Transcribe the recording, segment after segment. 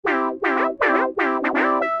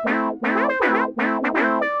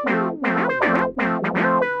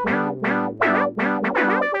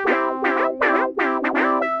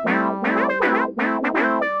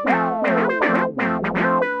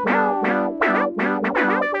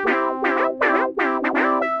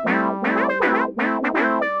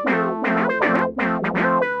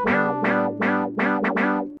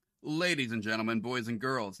Ladies and gentlemen, boys and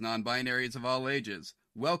girls, non-binaries of all ages,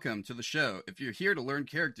 welcome to the show. If you're here to learn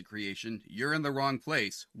character creation, you're in the wrong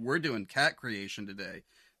place. We're doing cat creation today.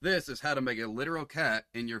 This is how to make a literal cat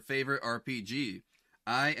in your favorite RPG.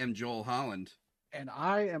 I am Joel Holland. And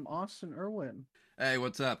I am Austin Irwin. Hey,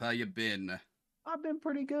 what's up? How you been? I've been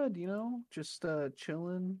pretty good, just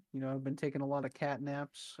chilling. I've been taking a lot of cat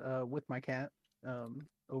naps with my cat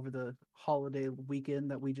over the holiday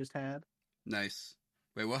weekend that we just had. Nice.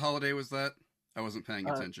 Wait, what holiday was that? I wasn't paying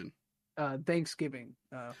attention. Thanksgiving.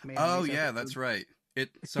 Oh, yeah, that's right.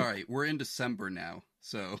 Sorry, we're in December now,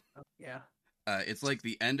 so... yeah. It's like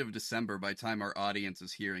the end of December by the time our audience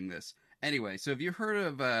is hearing this. Anyway, so have you heard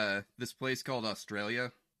of this place called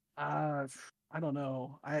Australia? I don't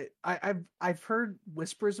know. I've heard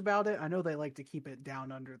whispers about it. I know they like to keep it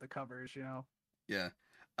down under the covers, Yeah.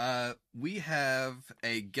 We have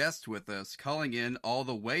a guest with us calling in all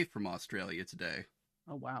the way from Australia today.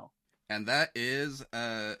 Oh, wow. And that is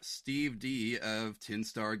Steve D of Tin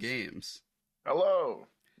Star Games. Hello.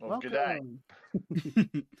 Well, good day.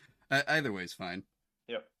 Either way's fine.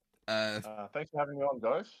 Yep. Thanks for having me on,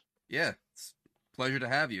 guys. Yeah, it's a pleasure to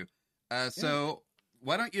have you. So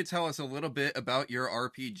why don't you tell us a little bit about your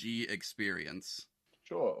RPG experience?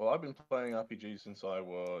 Sure. Well, I've been playing RPGs since I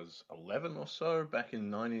was 11 or so. Back in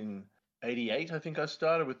 1988, I think I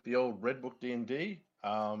started with the old Red Book D&D.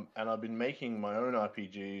 And I've been making my own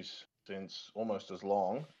RPGs since almost as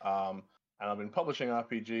long. And I've been publishing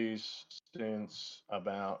RPGs since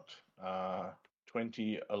about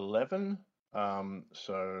 2011. And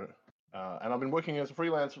I've been working as a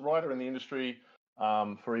freelance writer in the industry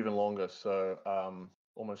for even longer. So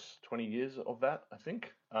almost 20 years of that, I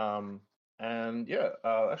think.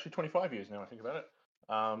 Actually 25 years now, I think about it.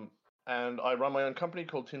 And I run my own company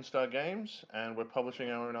called Tin Star Games, and we're publishing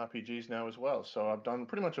our own RPGs now as well. So I've done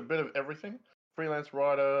pretty much a bit of everything. Freelance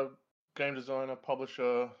writer, game designer,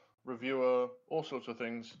 publisher, reviewer, all sorts of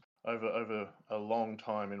things over a long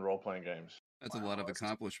time in role-playing games. That's a lot of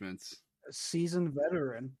accomplishments. A seasoned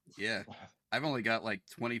veteran. Yeah. I've only got like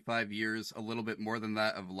 25 years, a little bit more than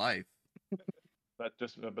that of life. But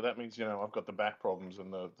that means, I've got the back problems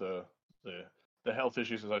and the health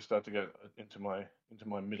issues as I start to get into my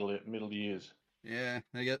middle years. Yeah,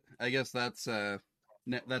 I guess that's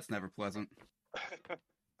never pleasant.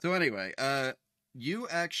 So anyway, you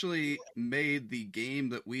actually made the game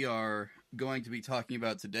that we are going to be talking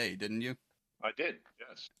about today, didn't you? I did,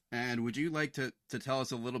 yes. And would you like to tell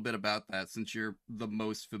us a little bit about that, since you're the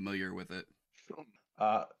most familiar with it? Sure.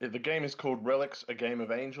 The game is called Relics, a Game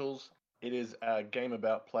of Angels. It is a game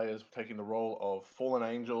about players taking the role of fallen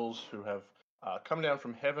angels who have come down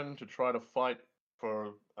from heaven to try to fight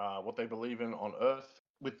for what they believe in on Earth,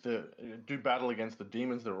 do battle against the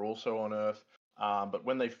demons that are also on Earth. But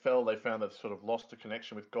when they fell, they found that sort of lost a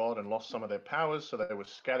connection with God and lost some of their powers, so they were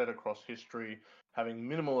scattered across history, having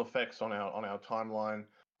minimal effects on our timeline,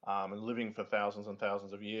 and living for thousands and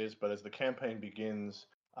thousands of years. But as the campaign begins,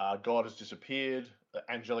 God has disappeared, the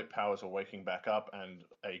angelic powers are waking back up, and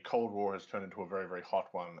a Cold War has turned into a very, very hot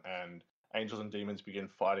one, and angels and demons begin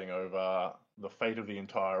fighting over the fate of the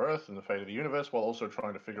entire Earth and the fate of the universe, while also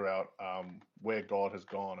trying to figure out where God has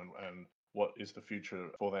gone and what is the future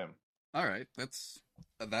for them. All right, that's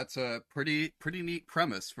a pretty neat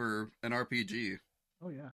premise for an RPG. Oh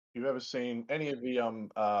yeah. If you've ever seen any of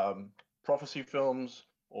the prophecy films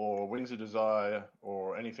or Wings of Desire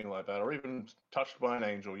or anything like that, or even Touched by an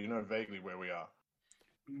Angel, you know vaguely where we are.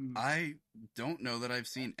 I don't know that I've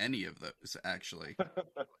seen any of those, actually.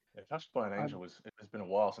 Yeah, Touched by an Angel it's been a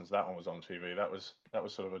while since that one was on TV. That was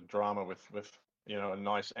sort of a drama with a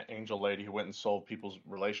nice angel lady who went and solved people's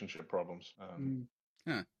relationship problems.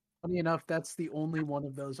 Funny enough, that's the only one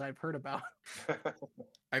of those I've heard about.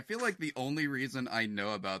 I feel like the only reason I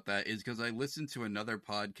know about that is because I listened to another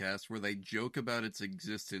podcast where they joke about its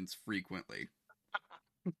existence frequently.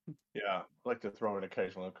 Yeah, I like to throw in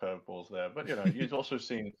occasional curveballs there. But, you've also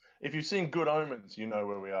if you've seen Good Omens, you know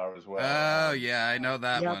where we are as well. Oh, yeah, I know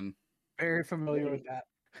that one. Very familiar with that.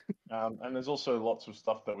 And there's also lots of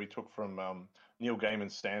stuff that we took from Neil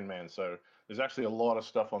Gaiman's Sandman. So there's actually a lot of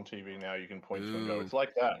stuff on TV now you can point to and go, it's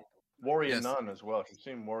like that. Warrior Nun as well. If you've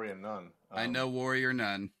seen Warrior Nun. I know Warrior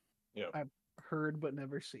Nun. Yeah. I've heard but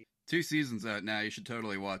never seen. 2 seasons out now. You should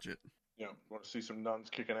totally watch it. Yeah. Want to see some nuns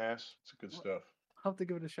kicking ass? It's good stuff. I'll have to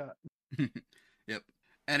give it a shot. Yep.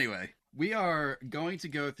 Anyway, we are going to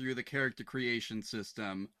go through the character creation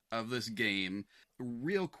system of this game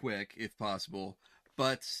real quick, if possible.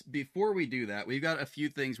 But before we do that, we've got a few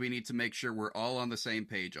things we need to make sure we're all on the same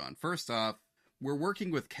page on. First off, we're working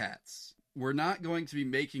with cats. We're not going to be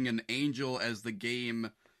making an angel as the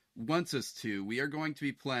game wants us to, we are going to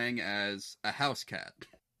be playing as a house cat.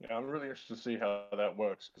 Yeah, I'm really interested to see how that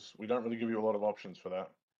works because we don't really give you a lot of options for that.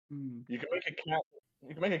 Hmm. You can make a cat.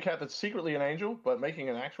 You can make a cat that's secretly an angel, but making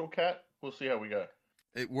an actual cat, we'll see how we go.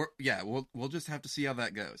 We'll just have to see how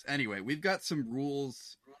that goes. Anyway, we've got some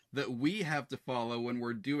rules that we have to follow when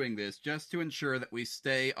we're doing this, just to ensure that we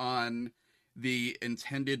stay on the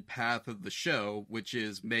intended path of the show, which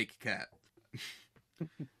is make cat.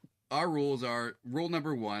 Our rules are rule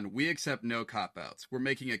number 1: we accept no cop outs. We're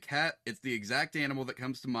making a cat. It's the exact animal that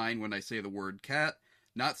comes to mind when I say the word cat,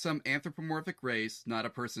 not some anthropomorphic race, not a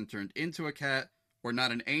person turned into a cat, or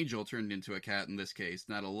not an angel turned into a cat in this case,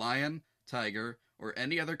 not a lion, tiger, or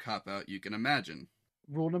any other cop-out you can imagine.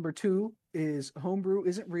 Rule number 2 is homebrew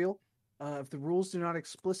isn't real. If the rules do not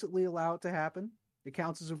explicitly allow it to happen, it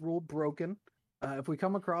counts as a rule broken. If we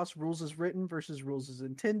come across rules as written versus rules as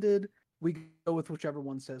intended, we go with whichever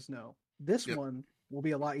one says no. This Yep. one will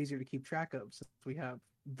be a lot easier to keep track of since we have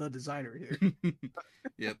the designer here.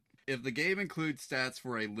 Yep. If the game includes stats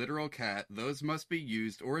for a literal cat, those must be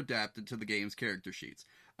used or adapted to the game's character sheets.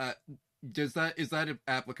 Is that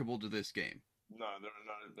applicable to this game? No,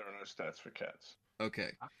 there are no stats for cats.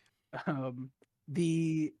 Okay.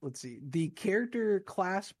 The character,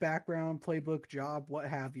 class, background, playbook, job, what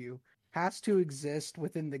have you, has to exist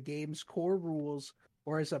within the game's core rules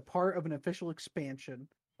or as a part of an official expansion.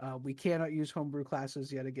 We cannot use homebrew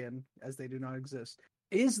classes yet again, as they do not exist.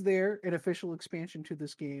 Is there an official expansion to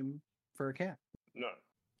this game for a cat? No.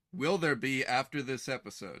 Will there be after this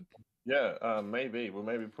episode? Yeah, maybe we'll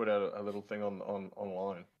maybe put out a little thing on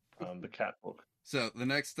online. The cat book. So the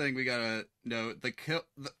next thing we gotta know,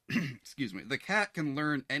 excuse me, the cat can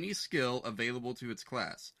learn any skill available to its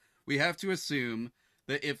class. We have to assume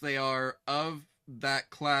that if they are of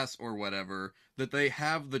that class or whatever, that they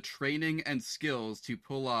have the training and skills to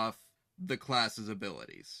pull off the class's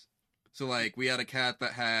abilities. So, like, we had a cat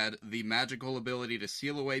that had the magical ability to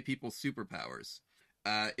seal away people's superpowers.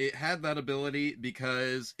 It had that ability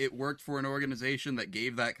because it worked for an organization that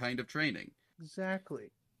gave that kind of training.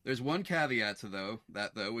 Exactly. There's one caveat to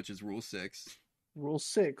that, which is Rule 6. Rule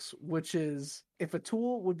 6, which is if a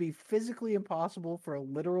tool would be physically impossible for a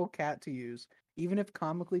literal cat to use, even if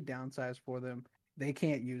comically downsized for them, they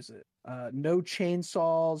can't use it. No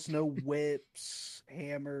chainsaws, no whips,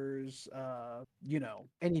 hammers,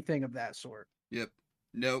 anything of that sort. Yep.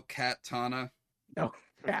 No katana. No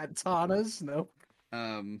katanas, no.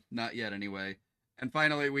 Not yet anyway. And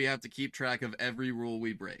finally, we have to keep track of every rule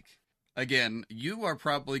we break. Again, you are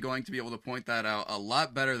probably going to be able to point that out a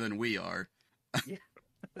lot better than we are. Yeah.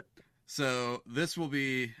 So this will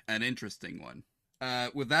be an interesting one.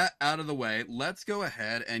 With that out of the way, let's go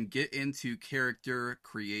ahead and get into character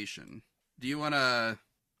creation. Do you want to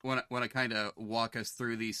kind of walk us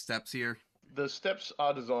through these steps here? The steps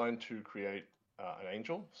are designed to create an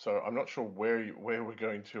angel, so I'm not sure where we're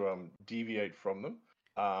going to deviate from them.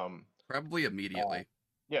 Probably immediately.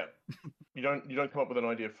 Yeah, you don't come up with an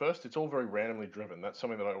idea first. It's all very randomly driven. That's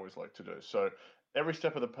something that I always like to do. So every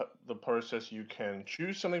step of the process, you can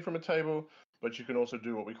choose something from a table, but you can also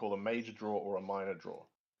do what we call a major draw or a minor draw.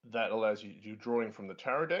 That allows you drawing from the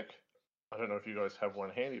tarot deck. I don't know if you guys have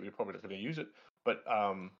one handy. You're probably not going to use it, but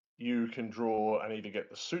you can draw and either get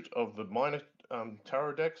the suit of the minor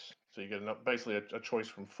tarot decks. So you get basically a choice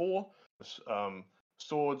from 4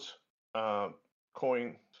 swords,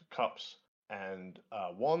 coins, cups, and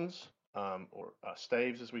wands, or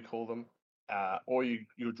staves as we call them, or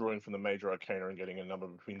you're drawing from the major arcana and getting a number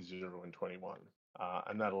between 0 and 21.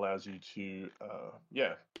 And that allows you to,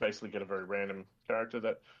 basically get a very random character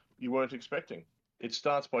that you weren't expecting. It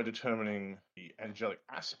starts by determining the angelic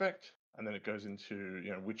aspect, and then it goes into,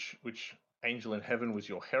 which angel in heaven was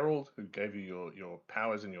your herald, who gave you your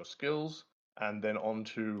powers and your skills, and then on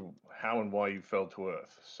to how and why you fell to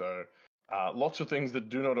earth. So lots of things that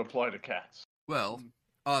do not apply to cats. Well,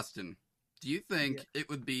 Austin, do you think it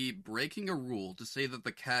would be breaking a rule to say that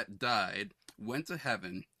the cat died, went to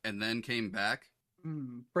heaven, and then came back?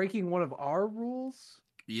 Breaking one of our rules?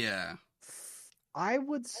 Yeah. I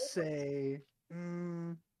would say,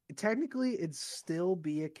 technically, it'd still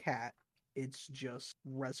be a cat. It's just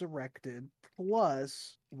resurrected.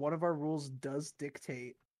 Plus, one of our rules does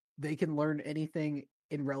dictate they can learn anything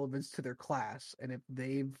in relevance to their class. And if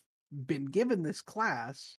they've been given this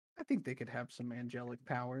class, I think they could have some angelic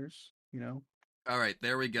powers, All right,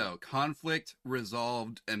 there we go. Conflict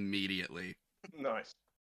resolved immediately. Nice.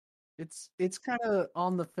 It's kind of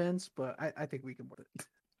on the fence, but I think we can work it.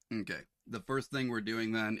 Okay. The first thing we're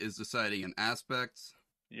doing then is deciding an aspect.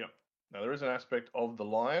 Yep. Now, there is an aspect of the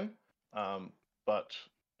lion, but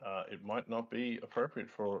it might not be appropriate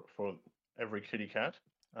for every kitty cat.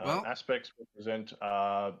 Well, Aspects represent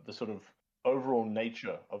the sort of overall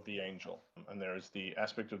nature of the angel, and there is the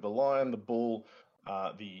aspect of the lion, the bull,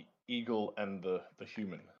 the eagle, and the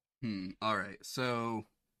human. all right. So,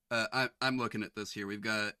 I'm looking at this here. We've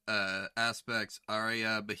got aspects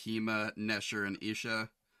Arya, Behema, Nesher, and Isha.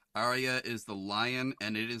 Arya is the lion,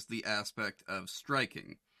 and it is the aspect of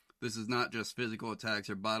striking. This is not just physical attacks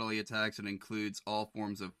or bodily attacks. It includes all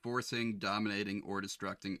forms of forcing, dominating, or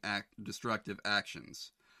destructive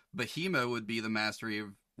actions. Behema would be the mastery of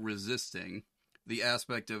resisting, the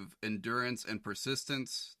aspect of endurance and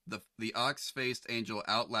persistence. The ox-faced angel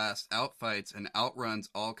outlasts, outfights, and outruns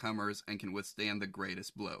all comers and can withstand the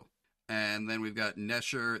greatest blow. And then we've got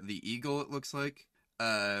Nesher, the eagle, it looks like,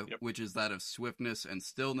 which is that of swiftness and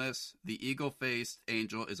stillness. The eagle-faced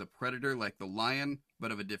angel is a predator like the lion,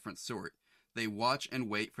 but of a different sort. They watch and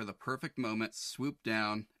wait for the perfect moment, swoop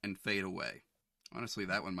down, and fade away. Honestly,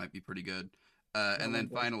 that one might be pretty good. And then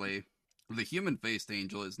finally, the human-faced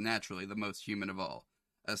angel is naturally the most human of all.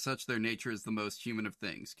 As such, their nature is the most human of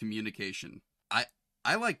things, communication.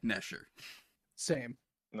 I like Nesher. Same.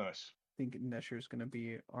 Nice. I think Nesher is going to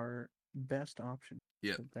be our best option.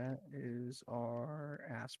 Yep. So that is our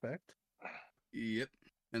aspect. Yep.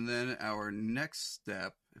 And then our next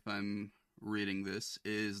step, if I'm reading this,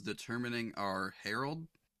 is determining our herald.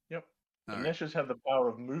 Yep. The All right. Neshers have the power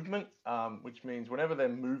of movement, which means whenever they're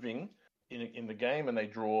moving in the game and they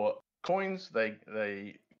draw coins, they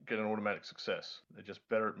get an automatic success. They're just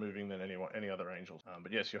better at moving than any other angels.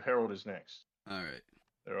 But yes, your herald is next. All right.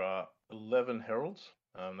 There are 11 heralds.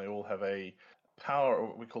 They all have a power,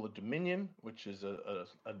 what we call a dominion, which is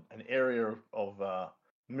an area of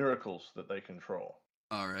miracles that they control.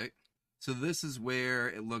 All right. So this is where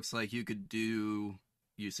it looks like you could do,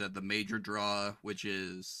 you said the major draw, which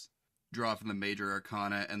is draw from the major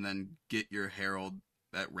arcana and then get your herald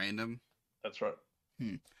at random. That's right.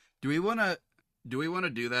 Do we want to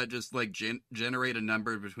do that, just like generate a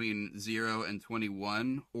number between 0 and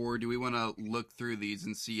 21, or do we want to look through these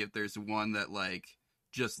and see if there's one that like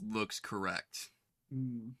just looks correct?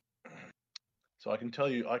 So I can tell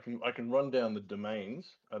you, I can run down the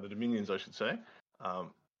domains, the dominions, I should say,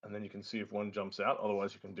 and then you can see if one jumps out.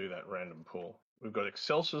 Otherwise, you can do that random pull. We've got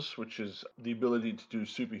Excelsis, which is the ability to do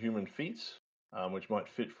superhuman feats, which might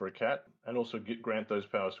fit for a cat, and also grant those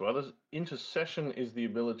powers to others. Intercession is the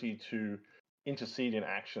ability to intercede in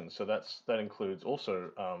action. So that includes also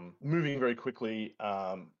moving very quickly,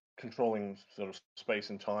 controlling sort of space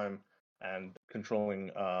and time, and controlling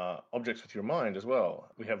objects with your mind as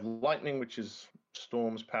well. We have lightning, which is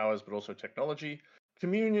storms, powers, but also technology.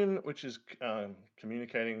 Communion, which is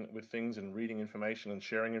communicating with things and reading information and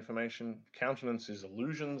sharing information. Countenance is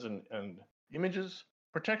illusions and images.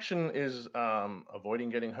 Protection is avoiding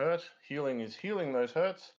getting hurt. Healing is healing those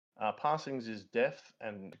hurts. Passings is death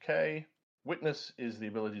and decay. Witness is the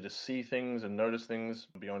ability to see things and notice things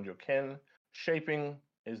beyond your ken. Shaping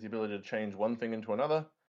is the ability to change one thing into another.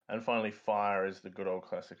 And finally, fire is the good old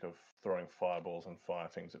classic of throwing fireballs and fire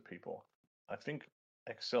things at people. I think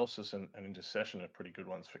Excelsis and Intercession are pretty good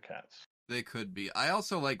ones for cats. They could be. I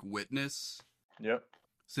also like Witness. Yep.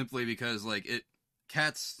 Simply because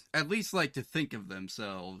cats at least like to think of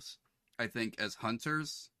themselves, I think, as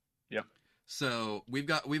hunters. Yep. So we've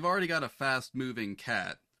already got a fast moving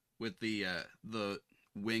cat with the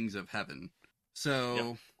wings of heaven.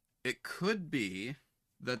 So it could be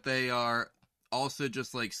that they are also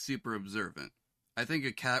just like super observant. I think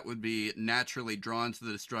a cat would be naturally drawn to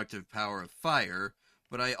the destructive power of fire,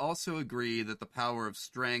 but I also agree that the power of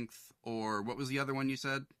strength, or what was the other one you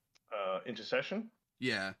said? Intercession?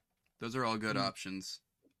 Yeah, those are all good options.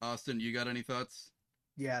 Austin, you got any thoughts?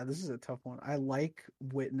 Yeah, this is a tough one. I like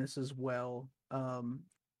Witness as well.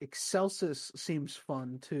 Excelsis seems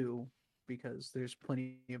fun too, because there's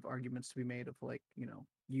plenty of arguments to be made of like,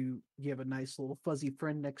 you have a nice little fuzzy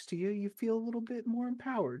friend next to you, you feel a little bit more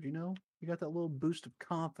empowered, you got that little boost of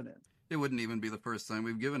confidence. It wouldn't even be the first time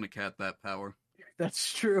we've given a cat that power.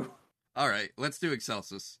 That's true. All right, let's do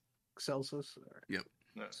Excelsis. Excelsis. All right. Yep.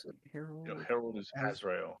 No. So, Herald. Your herald is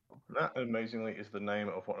Azrael. That, amazingly, is the name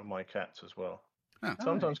of one of my cats as well. Huh.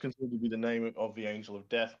 Sometimes considered to be the name of the angel of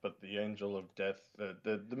death, but the angel of death,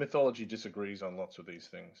 the mythology disagrees on lots of these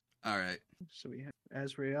things. All right. So we have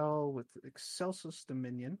Azrael with Excelsis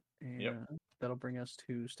Dominion, and that'll bring us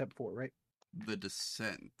to step 4, right? The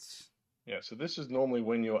Descent. Yeah, so this is normally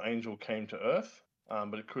when your angel came to Earth,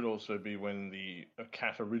 but it could also be when the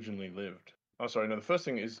cat originally lived. Oh, sorry, no, the first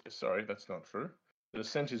thing is, sorry, that's not true. The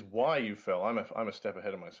descent is why you fell. I'm a step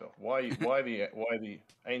ahead of myself. Why the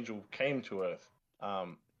angel came to Earth.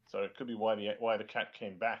 So it could be why the cat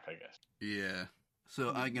came back, I guess. Yeah.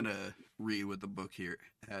 So I'm gonna read what the book here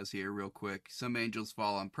has here real quick. Some angels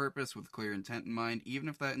fall on purpose with clear intent in mind, even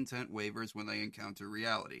if that intent wavers when they encounter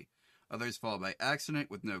reality. Others fall by accident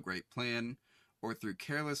with no great plan, or through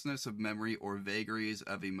carelessness of memory or vagaries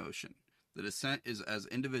of emotion. The descent is as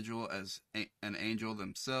individual as an angel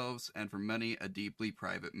themselves, and for many a deeply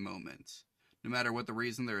private moment. No matter what the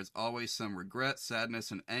reason, there is always some regret, sadness,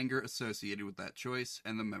 and anger associated with that choice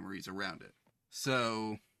and the memories around it.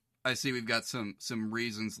 So, I see we've got some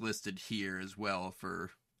reasons listed here as well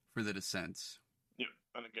for the descent. Yep.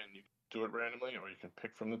 And again, you can do it randomly, or you can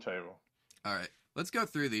pick from the table. All right, let's go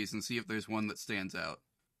through these and see if there's one that stands out.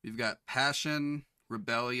 We've got passion,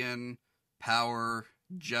 rebellion, power,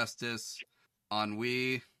 justice,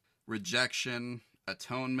 ennui, rejection,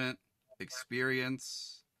 atonement,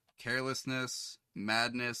 experience, carelessness,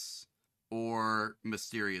 madness, or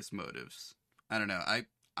mysterious motives. I don't know.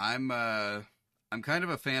 I'm kind of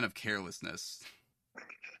a fan of carelessness.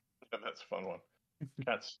 Yeah, that's a fun one.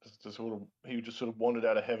 Cat's he just sort of wandered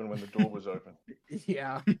out of heaven when the door was open.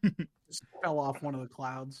 Yeah, just fell off one of the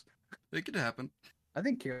clouds. It could happen. I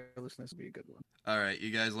think carelessness would be a good one. All right,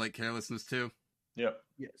 you guys like carelessness too? Yep.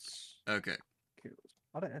 Yes. Okay. Careless.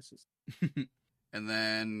 A lot of S's. And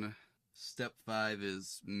then step 5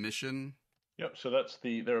 is mission. Yep. So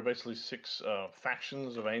there are basically 6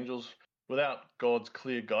 factions of angels. Without God's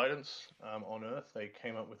clear guidance on Earth, they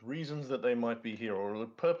came up with reasons that they might be here, or the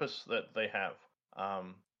purpose that they have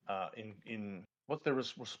in what their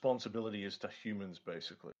responsibility is to humans,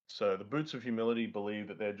 basically. So the Boots of Humility believe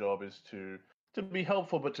that their job is to be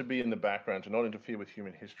helpful, but to be in the background, to not interfere with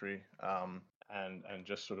human history, and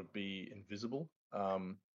just sort of be invisible.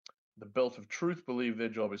 The Belt of Truth believe their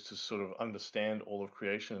job is to sort of understand all of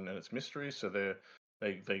creation and its mysteries. So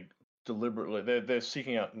they deliberately they're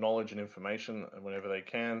seeking out knowledge and information whenever they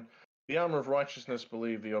can. The Armor of Righteousness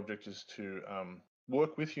believe the object is to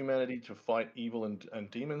work with humanity to fight evil and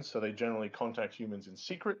demons. So they generally contact humans in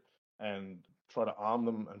secret and try to arm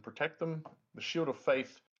them and protect them. The Shield of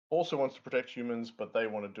Faith also wants to protect humans, but they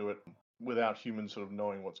want to do it without humans sort of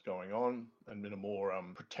knowing what's going on and in a more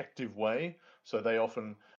protective way. So they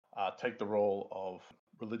often take the role of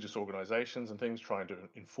religious organizations and things, trying to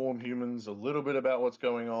inform humans a little bit about what's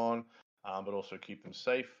going on, but also keep them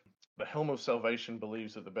safe. The Helm of Salvation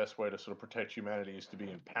believes that the best way to sort of protect humanity is to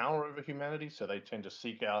be in power over humanity. So they tend to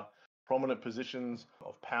seek out prominent positions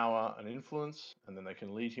of power and influence, and then they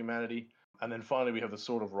can lead humanity. And then finally, we have the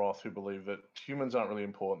Sword of Wrath, who believe that humans aren't really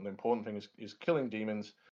important. The important thing is killing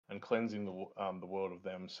demons and cleansing the world of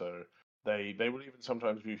them. So they would even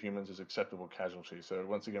sometimes view humans as acceptable casualties. So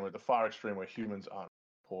once again, we're at the far extreme where humans aren't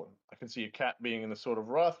important. I can see a cat being in the Sword of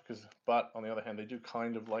Wrath, but on the other hand, they do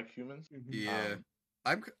kind of like humans. Yeah.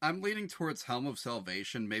 I'm leaning towards Helm of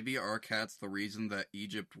Salvation. Maybe our cat's the reason that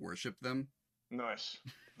Egypt worshipped them. Nice.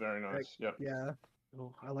 Very nice. Yep. Yeah.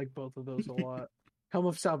 Oh, I like both of those a lot. Helm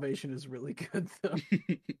of Salvation is really good, though.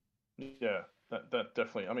 Yeah, that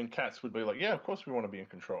definitely. I mean, cats would be like, yeah, of course we want to be in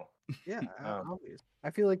control. Yeah, obvious. I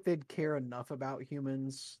feel like they'd care enough about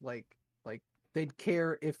humans, like they'd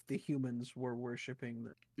care if the humans were worshiping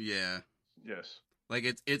them. Yeah. Yes. Like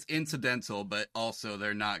it's incidental, but also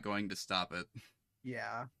they're not going to stop it.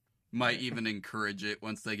 Yeah. Might even encourage it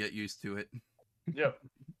once they get used to it. Yep.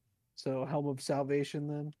 So Helm of Salvation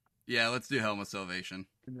then? Yeah, let's do Helm of Salvation.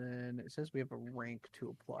 And then it says we have a rank to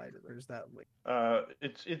apply to. There's that link.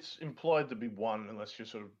 It's implied to be 1 unless you're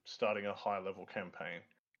sort of starting a high level campaign.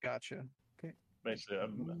 Gotcha. Okay. Basically, a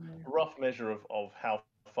rough measure of how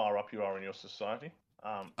far up you are in your society.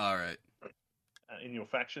 All right. In your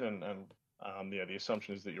faction, and the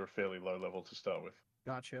assumption is that you're a fairly low level to start with.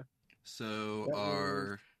 Gotcha. So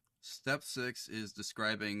our step 6 is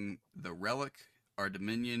describing the relic, our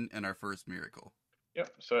dominion, and our first miracle.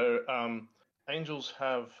 Yep. So angels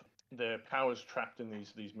have their powers trapped in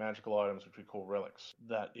these magical items, which we call relics.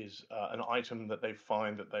 That is an item that they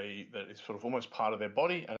find that is sort of almost part of their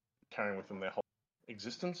body and carrying with them their whole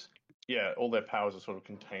existence. Yeah, all their powers are sort of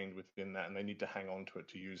contained within that, and they need to hang on to it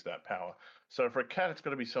to use that power. So for a cat, it's got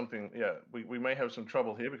to be something. Yeah, we may have some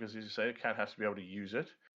trouble here because, as you say, a cat has to be able to use it.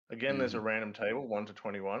 Again, there's a random table, 1 to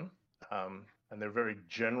 21, and they're very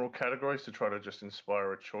general categories to try to just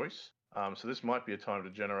inspire a choice. So this might be a time to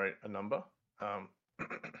generate a number.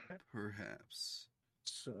 Perhaps.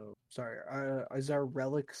 So sorry, is our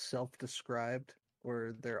relic self-described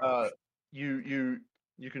or they're You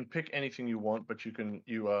can pick anything you want, but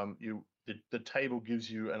the table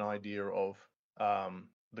gives you an idea of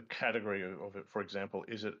the category of it. For example,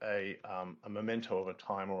 is it a memento of a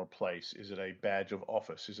time or a place? Is it a badge of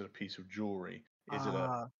office? Is it a piece of jewelry? Is it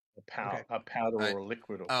a powder or a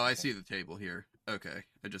liquid? I see the table here. Okay,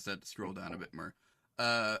 I just had to scroll down a bit more.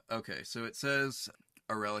 Okay, so it says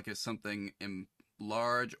a relic is something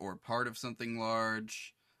large or part of something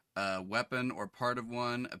large, a weapon or part of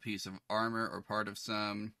one, a piece of armor or part of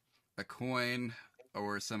some, a coin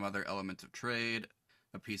or some other element of trade,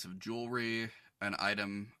 a piece of jewelry, an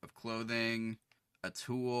item of clothing, a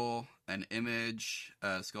tool, an image,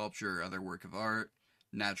 a sculpture or other work of art,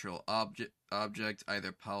 natural object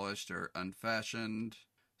either polished or unfashioned,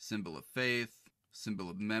 symbol of faith, symbol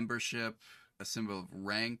of membership, a symbol of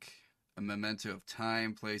rank, a memento of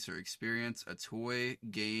time, place, or experience, a toy,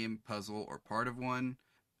 game, puzzle, or part of one,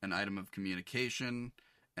 an item of communication,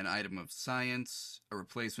 an item of science, a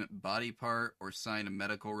replacement body part or sign of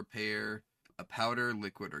medical repair, a powder,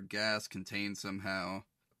 liquid, or gas contained somehow,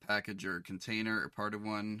 a package or container or part of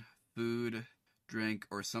one, food, drink,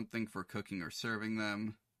 or something for cooking or serving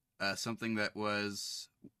them, something that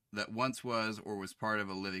once was or was part of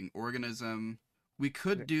a living organism. We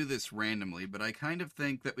could do this randomly, but I kind of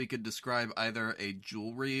think that we could describe either a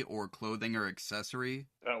jewelry or clothing or accessory.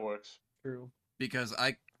 That works. True. Because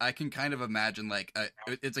I can kind of imagine, like,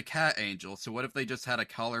 it's a cat angel, so what if they just had a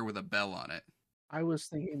collar with a bell on it? I was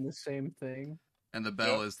thinking the same thing. And the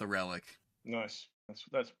bell is the relic. Nice.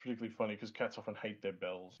 That's particularly funny because cats often hate their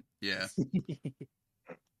bells. Yeah.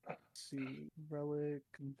 See, relic,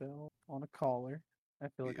 bell on a collar. I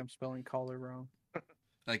feel like I'm spelling collar wrong.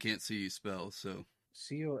 I can't see you spell, so.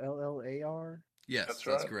 Collar? Yes,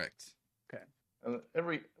 that's correct. Okay. And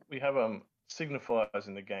we have signifiers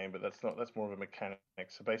in the game, but that's more of a mechanic.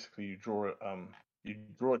 So basically, you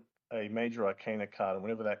draw a major arcana card, and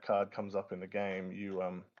whenever that card comes up in the game,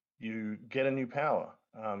 you get a new power.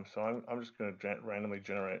 So I'm just going to randomly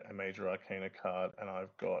generate a major arcana card, and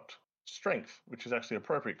I've got strength, which is actually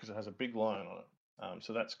appropriate because it has a big line on it.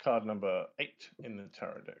 So that's card number 8 in the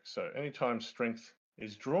tarot deck. So anytime strength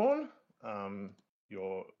is drawn,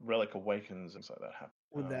 your relic awakens, and so that happens.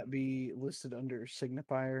 Would that be listed under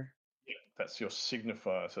signifier? Yeah, that's your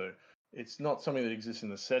signifier. So it's not something that exists in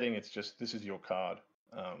the setting. It's just this is your card.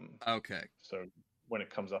 Okay. So when it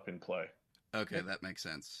comes up in play. Okay, that makes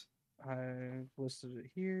sense. I've listed it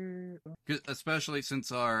here. Especially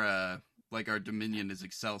since our Dominion is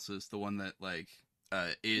Excelsis, the one that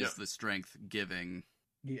is the strength giving.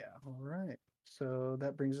 Yeah, all right. So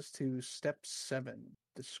that brings us to step 7,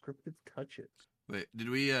 descriptive touches. Wait, did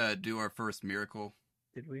we do our first miracle?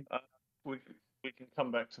 Did we? We can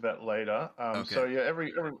come back to that later. Okay. So yeah,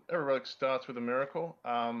 every relic starts with a miracle.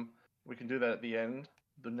 We can do that at the end.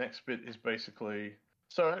 The next bit is basically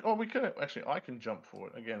I can jump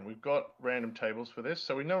forward. Again, we've got random tables for this.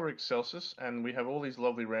 So we know we're Excelsis, and we have all these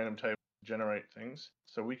lovely random tables to generate things.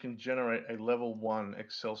 So we can generate a level 1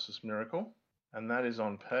 Excelsis miracle, and that is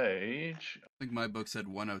on page... I think my book said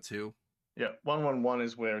 102. Yeah, 111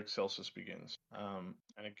 is where Excelsis begins.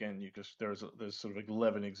 And again, there's sort of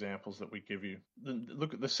 11 examples that we give you.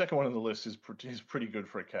 Look, the second one on the list is pretty good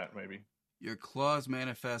for a cat, maybe. Your claws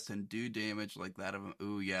manifest and do damage like that of them.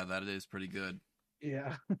 Ooh, yeah, that is pretty good.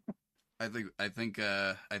 Yeah. I think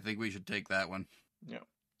we should take that one. Yeah.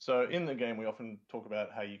 So in the game, we often talk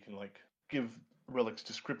about how you can give relics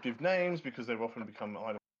descriptive names because they've often become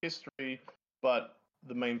items of history. But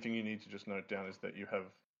the main thing you need to just note down is that you have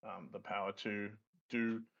the power to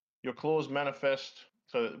do your claws manifest.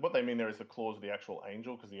 So what they mean there is the claws of the actual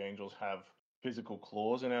angel, because the angels have physical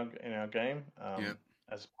claws in our game.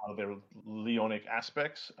 As part of their leonic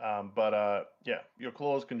aspects. Your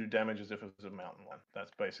claws can do damage as if it was a mountain one.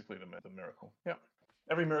 That's basically the miracle. Yeah.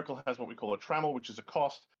 Every miracle has what we call a trammel, which is a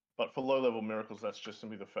cost, but for low-level miracles, that's just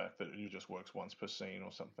simply the fact that it just works once per scene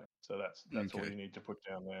or something. So that's all you need to put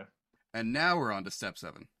down there. And now we're on to step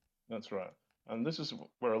 7. That's right. And this is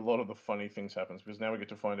where a lot of the funny things happens, because now we get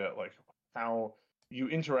to find out how you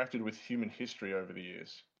interacted with human history over the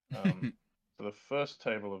years. So the first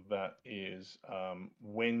table of that is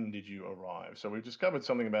when did you arrive? So we've discovered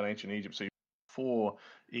something about ancient Egypt. So for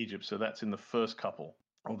Egypt, so that's in the first couple.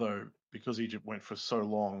 Although because Egypt went for so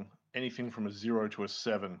long, anything from a 0 to a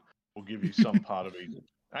 7 will give you some part of Egypt.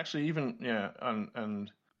 Actually, even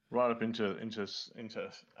and right up into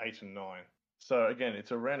 8 and 9. So again,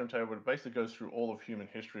 it's a random table, but it basically goes through all of human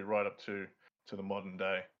history right up to the modern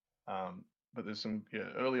day. But there's some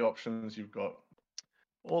early options. You've got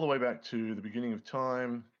all the way back to the beginning of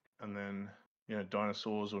time, and then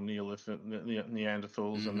dinosaurs or Neolithic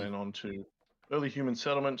Neanderthals, and then on to early human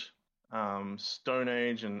settlement, Stone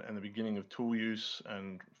Age, and the beginning of tool use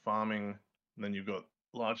and farming. And then you've got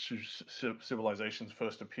large civilizations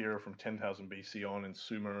first appear from 10,000 BC on in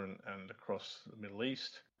Sumer and across the Middle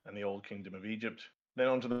East and the Old Kingdom of Egypt. Then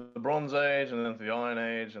on to the Bronze Age, and then to the Iron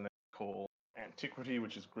Age, and then called Antiquity,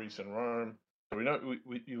 which is Greece and Rome. we know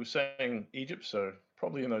you were saying Egypt, so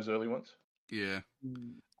probably in those early ones. Yeah.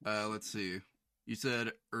 Let's see. You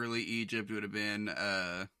said early Egypt would have been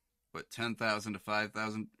 10,000 to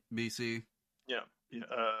 5,000 BC, Yeah. Yeah.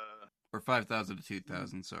 or 5,000 to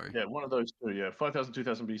 2,000. Sorry. Yeah, one of those two. Yeah, 5,000,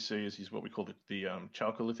 2,000 BC is what we call the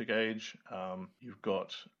Chalcolithic age. You've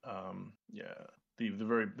got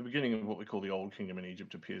the beginning of what we call the Old Kingdom in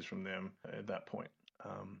Egypt appears from them at that point.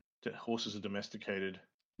 Horses are domesticated.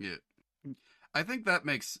 Yeah. I think that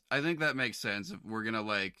makes sense if we're gonna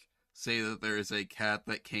like say that there is a cat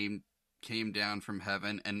that came down from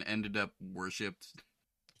heaven and ended up worshipped.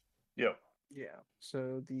 Yep. Yeah.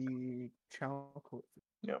 So the chocolate.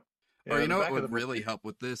 Yep. Or you know what would really help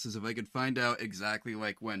with this is if I could find out exactly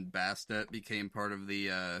like when Bastet became part of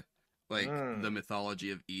the the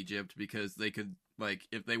mythology of Egypt, because they could like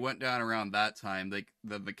if they went down around that time,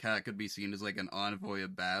 the cat could be seen as like an envoy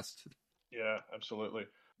of Bast. Yeah, absolutely.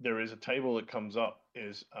 There is a table that comes up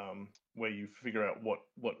is where you figure out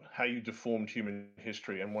how you deformed human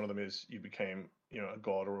history, and one of them is you became a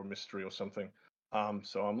god or a mystery or something.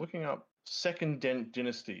 So I'm looking up Second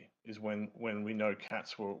Dynasty is when we know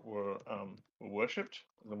cats were worshipped.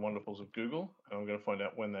 The wonderfuls of Google, and I'm going to find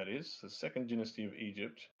out when that is. The Second Dynasty of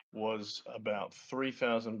Egypt was about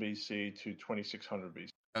 3000 BC to 2600 BC.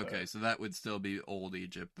 Okay, so that would still be Old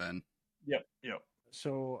Egypt then. Yep.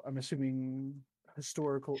 So I'm assuming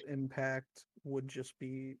historical impact would just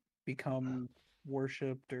become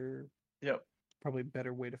worshipped, or Yep. probably a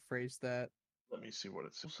better way to phrase that. Let me see what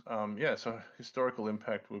it says. So historical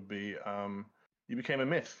impact would be you became a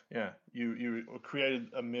myth. Yeah, you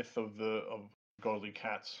created a myth of godly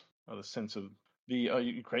cats. The sense of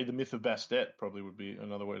you created the myth of Bastet. Probably would be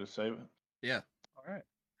another way to say it. Yeah. All right.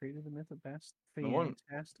 Created the myth of Bast.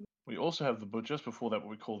 Fantastic. We also have just before that what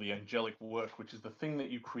we call the angelic work, which is the thing that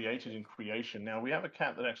you created in creation. Now we have a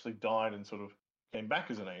cat that actually died and sort of came back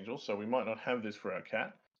as an angel, so we might not have this for our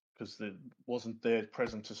cat because it wasn't there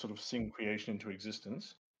present to sort of sing creation into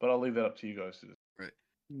existence. But I'll leave that up to you guys to do. Right.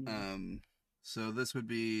 So this would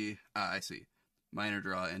be I see. Minor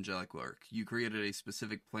draw angelic work. You created a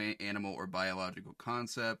specific plant, animal, or biological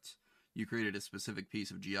concept. You created a specific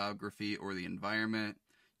piece of geography or the environment.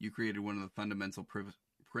 You created one of the fundamental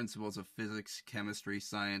principles of physics, chemistry,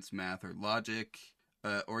 science, math, or logic.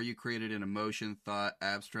 Or you created an emotion, thought,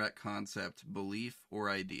 abstract concept, belief, or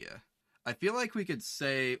idea. I feel like we could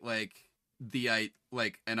say like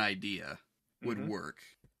an idea would work.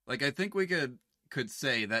 Like I think we could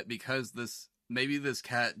say that because maybe this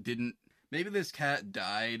cat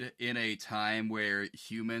died in a time where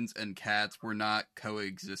humans and cats were not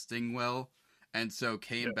coexisting well, and so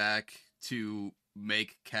came back to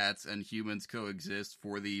make cats and humans coexist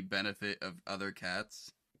for the benefit of other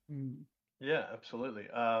cats. Yeah, absolutely.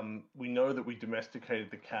 We know that we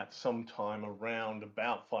domesticated the cat sometime around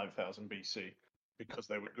about 5000 BC because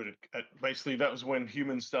they were good at basically that was when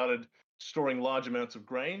humans started storing large amounts of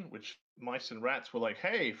grain, which mice and rats were like,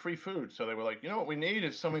 hey, free food. So they were like, you know what we need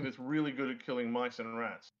is something that's really good at killing mice and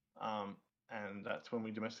rats. And that's when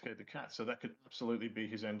we domesticated the cat. So that could absolutely be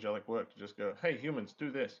his angelic work to just go, hey, humans,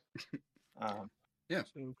 do this. Yeah,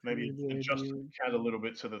 so maybe adjust the cat a little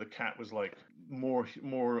bit so that the cat was like more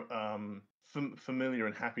familiar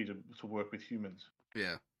and happy to work with humans.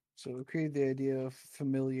 Yeah. So we created the idea of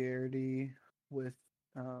familiarity with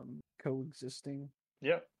coexisting.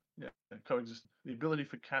 Yep. Yeah, coexist. The ability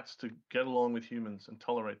for cats to get along with humans and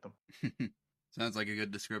tolerate them. Sounds like a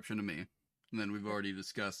good description to me. And then we've already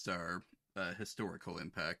discussed our historical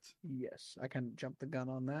impact. Yes, I kind of jumped the gun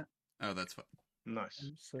on that. Oh, that's fine.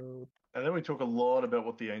 Nice. And then we talk a lot about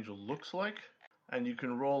what the angel looks like, and you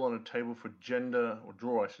can roll on a table for gender, or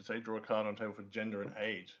draw a card on a table for gender and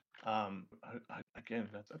age. Again,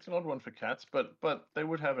 that's an odd one for cats, but they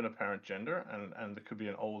would have an apparent gender, and there could be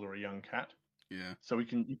an old or a young cat. Yeah. So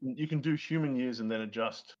you can do human years and then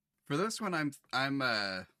adjust. For this one,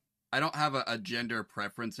 I don't have a gender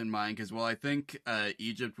preference in mind because while I think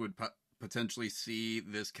Egypt would potentially see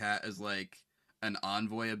this cat as like an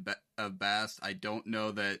envoy of Bast, I don't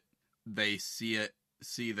know that they see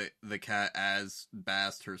the cat as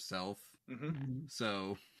Bast herself.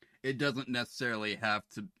 So it doesn't necessarily have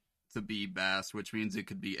to be Bast, which means it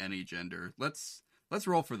could be any gender. Let's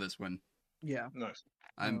roll for this one. Yeah. Nice.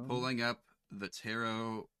 I'm pulling up the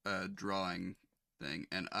tarot drawing thing,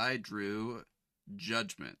 and I drew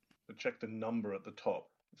Judgment. So check the number at the top.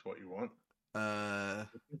 That's what you want. XX,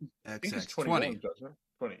 I think it's 20. Judgment.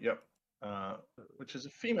 20, yep. Which is a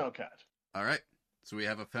female cat. All right. So we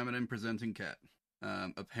have a feminine presenting cat.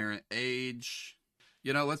 Apparent age.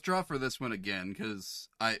 Let's draw for this one again, because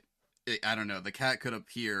I don't know. The cat could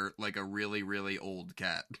appear like a really, really old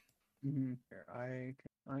cat. Here,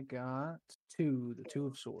 I got two, the two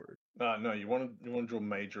of swords. No, you want to draw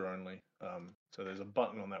major only. So there's a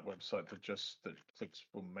button on that website that clicks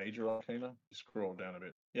for major arcana. You scroll down a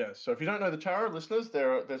bit. Yeah. So if you don't know the tarot, listeners,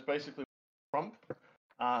 there's basically trump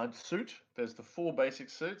suit. There's the 4 basic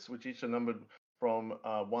suits, which each are numbered from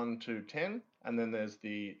 1 to 10, and then there's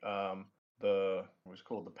the what's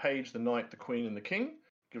called the page, the knight, the queen, and the king,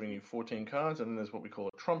 giving you 14 cards, and then there's what we call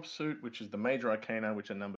a trump suit, which is the major arcana, which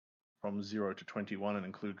are numbered from 0 to 21 and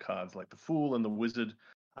include cards like the Fool and the Wizard.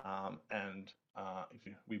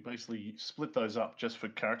 We basically split those up just for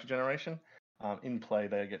character generation. In play,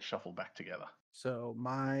 they get shuffled back together. So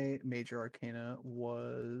my major arcana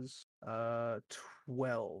was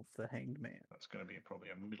 12, the Hanged Man. That's going to be probably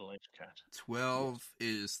a middle-aged cat. 12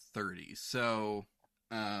 is 30. So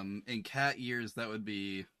in cat years, that would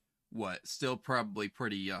be what? Still probably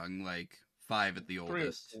pretty young, like 5 at the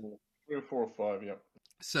oldest. 3 or 4 or 5, yep.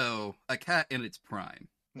 So a cat in its prime.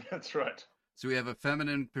 That's right. So we have a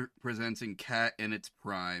feminine presenting cat in its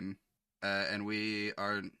prime, and we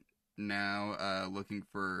are now looking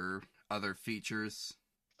for other features.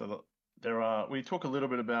 So we talk a little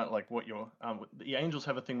bit about like what the angels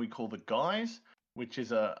have a thing we call the guise, which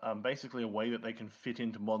is basically a way that they can fit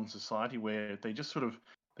into modern society, where they just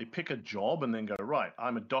they pick a job and then go, right,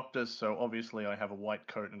 I'm a doctor, so obviously I have a white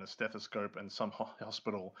coat and a stethoscope, and some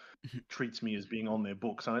hospital treats me as being on their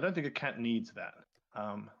books. And I don't think a cat needs that.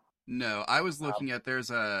 No, I was looking at,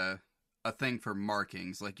 there's a thing for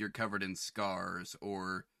markings, like you're covered in scars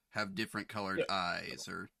or have different colored eyes,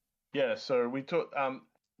 or... Yeah, so we talk.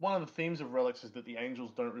 One of the themes of Relics is that the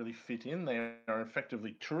angels don't really fit in. They are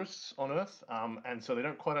effectively tourists on Earth, and so they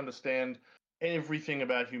don't quite understand everything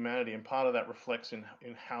about humanity, and part of that reflects in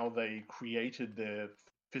how they created their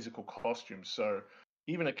physical costumes. So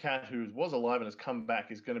even a cat who was alive and has come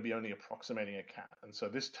back is going to be only approximating a cat. And so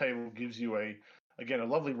this table gives you a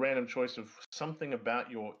lovely random choice of something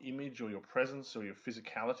about your image or your presence or your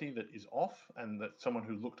physicality that is off, and that someone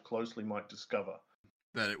who looked closely might discover.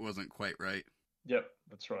 That it wasn't quite right. Yep,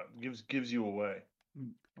 that's right. Gives you away.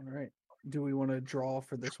 All right. Do we want to draw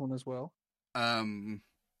for this one as well?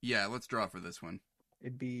 Yeah, let's draw for this one.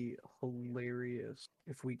 It'd be hilarious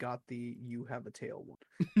if we got the "you have a tail" one.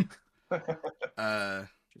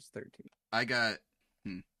 Just 13. I got.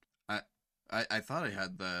 I thought I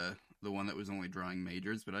had the one that was only drawing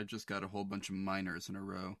majors, but I just got a whole bunch of minors in a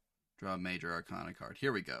row. Draw a major arcana card.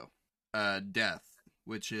 Here we go. Death,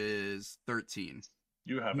 which is 13.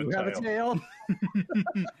 You have a tail.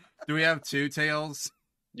 Do we have 2 tails?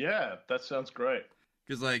 Yeah, that sounds great.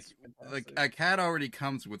 Because like a cat already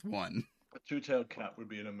comes with one. A 2-tailed cat would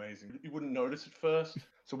be an amazing. You wouldn't notice at first.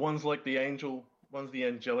 So one's like the angel, one's the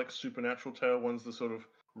angelic supernatural tail, one's the sort of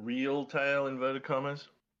real tail, inverted commas.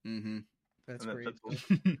 Mm-hmm. That's great.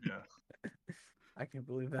 Yeah. I can't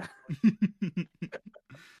believe that.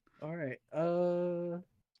 All right.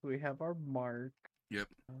 We have our mark. Yep.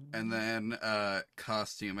 And then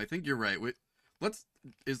costume. I think you're right.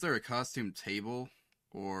 Is there a costume table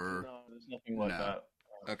or No, there's nothing like that.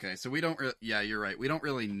 Okay, so we don't yeah, you're right. We don't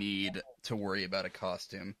really need to worry about a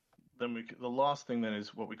costume. Then the last thing then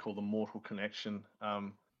is what we call the mortal connection,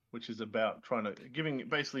 which is about giving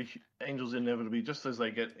basically angels inevitably, just as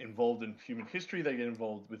they get involved in human history, they get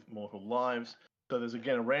involved with mortal lives. So there's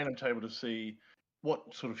again a random table to see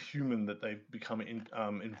what sort of human that they've become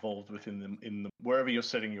involved with in the wherever you're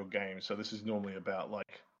setting your game. So this is normally about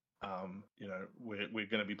like we're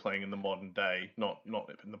going to be playing in the modern day, not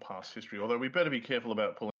in the past history. Although we better be careful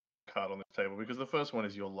about pulling a card on this table, because the first one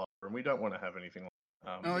is your lover, and we don't want to have anything.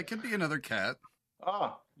 It could be another cat.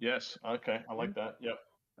 Ah, yes. Okay, I like that. Yep.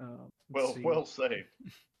 Well saved.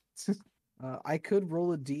 I could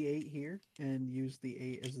roll a D8 here and use the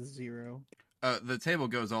 8 as a 0. The table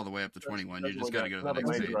goes all the way up to 21. You just got to go to the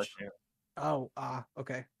next page.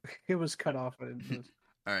 Okay. It was cut off. I didn't know.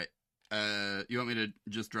 All right. You want me to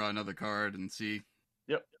just draw another card and see?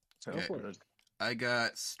 Yep. Okay. I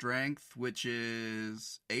got strength, which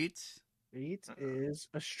is 8. 8 is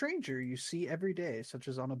a stranger you see every day, such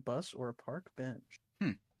as on a bus or a park bench.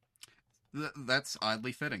 That's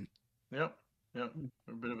oddly fitting. Yep.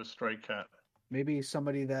 A bit of a stray cat. Maybe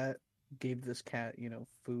somebody that gave this cat,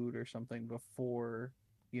 food or something before,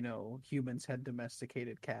 humans had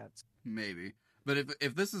domesticated cats. Maybe. But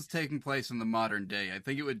if this is taking place in the modern day, I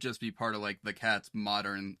think it would just be part of like the cat's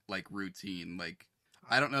modern like routine. Like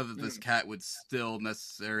I don't know that this cat would still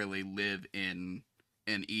necessarily live in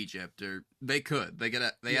Egypt, or they could.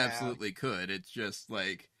 They absolutely could. It's just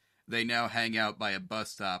like they now hang out by a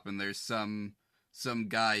bus stop, and there's some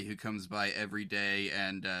guy who comes by every day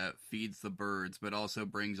and feeds the birds, but also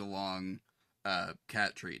brings along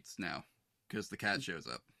cat treats now because the cat shows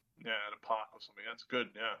up. Yeah, at a park or something. That's good.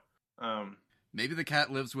 Yeah. Maybe the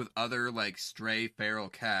cat lives with other like stray feral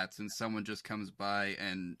cats, and someone just comes by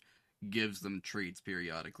and gives them treats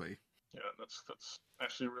periodically. Yeah, that's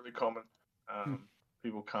actually really common. Hmm.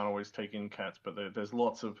 People can't always take in cats, but there's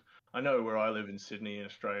lots of. I know where I live in Sydney, in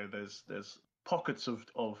Australia. There's pockets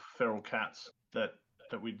of feral cats that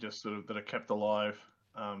we just sort of that are kept alive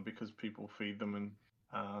because people feed them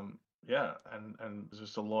yeah, and there's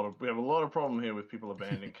just we have a lot of problem here with people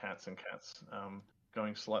abandoning cats and cats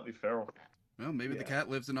going slightly feral. Well, maybe the cat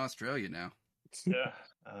lives in Australia now. Yeah.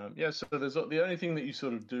 Yeah, so there's the only thing that you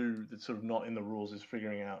sort of do that's sort of not in the rules is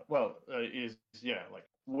figuring out, well, like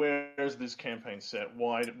where is this campaign set?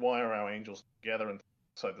 Why are our angels together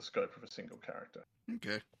inside the scope of a single character?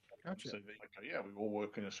 Okay. Gotcha. So yeah, we all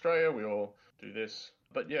work in Australia, we all do this.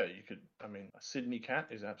 But yeah, you could, I mean, a Sydney cat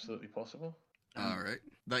is absolutely possible. All right.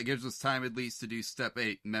 That gives us time at least to do step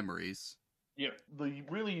 8, memories. Yeah, the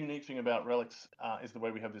really unique thing about Relics is the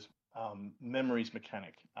way we have this memories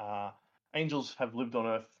mechanic. Angels have lived on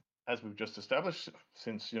Earth, as we've just established,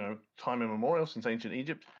 since time immemorial, since ancient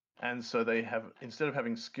Egypt, and so they have, instead of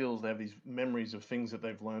having skills, they have these memories of things that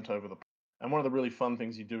they've learnt over the. And one of the really fun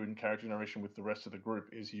things you do in character narration with the rest of the group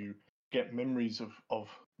is you get memories of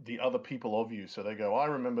the other people of you. So they go, I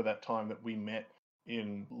remember that time that we met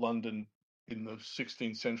in London in the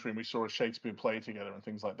 16th century and we saw a Shakespeare play together and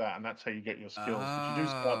things like that, and that's how you get your skills.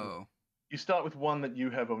 But you start with one that you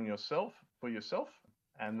have on yourself for yourself,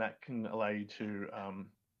 and that can allow you to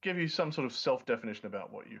give you some sort of self-definition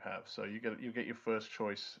about what you have. So you get your first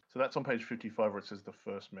choice. So that's on page 55 where it says the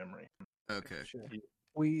first memory. Okay. Sure.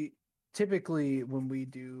 We typically, when we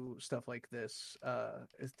do stuff like this,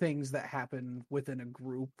 things that happen within a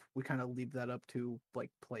group, we kind of leave that up to like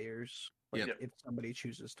players. Like Yep. if somebody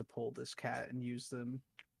chooses to pull this cat and use them.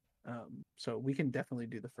 So we can definitely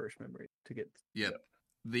do the first memory to get. Yep.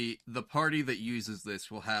 The party that uses this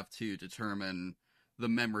will have to determine the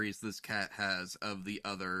memories this cat has of the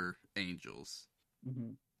other angels.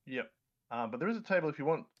 Mm-hmm. Yep. But there is a table if you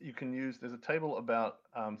want. You can use. There's a table about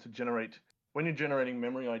to generate. When you're generating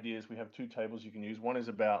memory ideas, we have 2 tables you can use. One is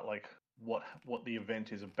about like what the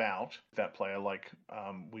event is about. That player, like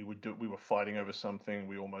we were fighting over something,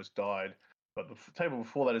 we almost died. But the table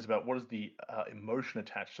before that is about what is the emotion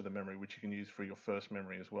attached to the memory, which you can use for your first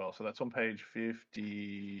memory as well. So that's on page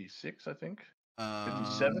 56, I think.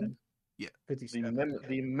 57. Yeah. 57.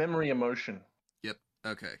 The memory emotion. Yep.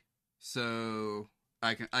 Okay. So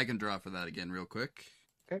I can draw for that again real quick.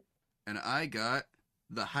 Okay. And I got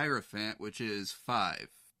the Hierophant, which is 5.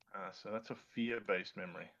 So that's a fear-based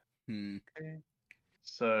memory. Okay.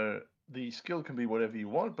 So the skill can be whatever you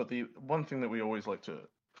want, but the one thing that we always like to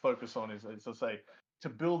focus on is to say, to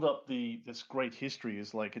build up this great history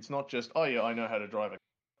is like, it's not just, oh yeah, I know how to drive a.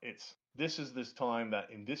 It's, this is this time that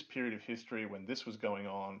in this period of history when this was going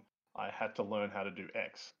on, I had to learn how to do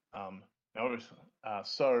X.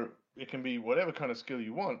 So it can be whatever kind of skill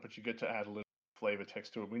you want, but you get to add a little flavor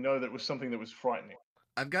text to it. We know that it was something that was frightening.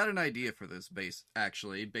 I've got an idea for this based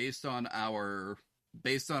on our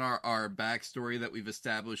backstory that we've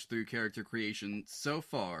established through character creation so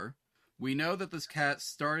far. We know that this cat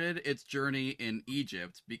started its journey in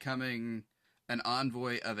Egypt, becoming an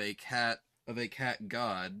envoy of a cat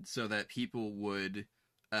god, so that people would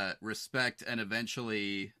respect and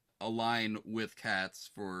eventually align with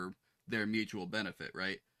cats for their mutual benefit,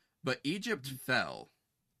 right? But Egypt fell,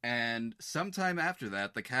 and sometime after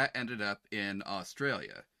that, the cat ended up in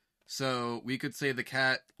Australia. So we could say the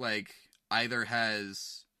cat either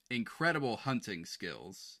has incredible hunting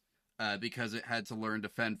skills, because it had to learn to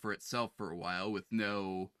fend for itself for a while with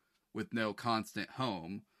no constant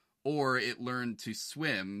home, or it learned to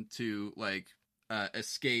swim to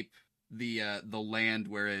escape the land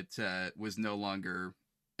where it no longer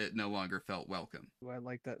felt welcome. I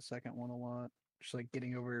like that second one a lot. Just like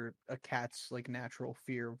getting over a cat's like natural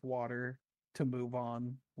fear of water to move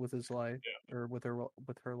on with his life or with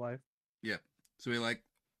her life. Yeah. So we like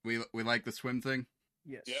the swim thing?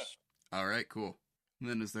 Yes. Yeah. All right, cool. And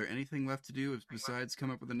then is there anything left to do besides come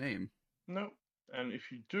up with a name? No. And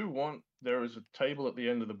if you do want, there is a table at the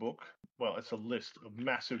end of the book. Well, it's a list of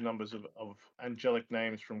massive numbers of angelic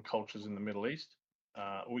names from cultures in the Middle East.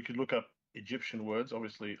 We could look up Egyptian words.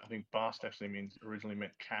 Obviously, I think Bast actually originally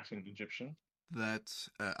meant cat in Egyptian. That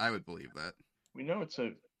I would believe that. We know it's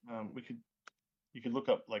a. You could look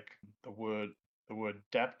up like the word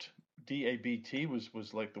dabt, DABT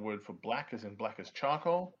was like the word for black, as in black as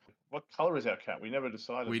charcoal. What color is our cat? We never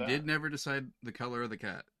decided. We did never decide the color of the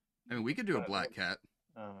cat. I mean, we could do a black cat.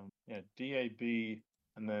 Yeah, DAB,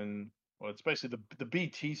 and then Well, it's basically the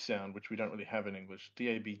BT sound, which we don't really have in English.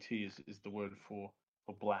 DABT is the word for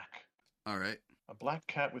black. All right. A black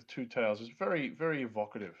cat with two tails is very, very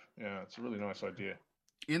evocative. Yeah, it's a really nice idea.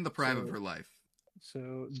 In the prime of So- her life.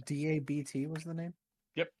 So DABT was the name?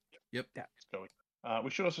 Yep. Yeah. It's going.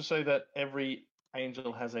 We should also say that every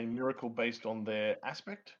angel has a miracle based on their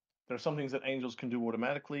aspect. There are some things that angels can do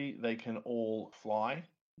automatically. They can all fly.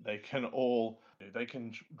 They can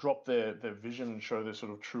drop their vision and show their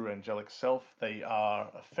sort of true angelic self. They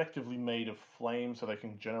are effectively made of flame, so they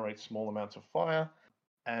can generate small amounts of fire.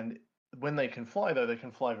 And when they can fly, though, they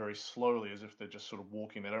can fly very slowly, as if they're just sort of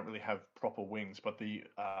walking. They don't really have proper wings. But the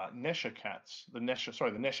Nesha cats, the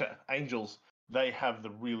Nesha angels, they have the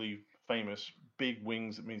really famous big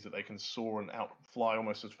wings. It means that they can soar and fly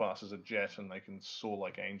almost as fast as a jet, and they can soar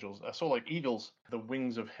like angels, soar like eagles. The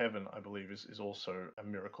wings of heaven, I believe, is also a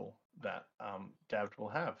miracle that Dav will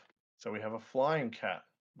have. So we have a flying cat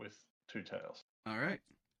with two tails. All right.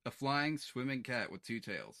 A flying, swimming cat with two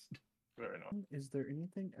tails. Very nice. Is there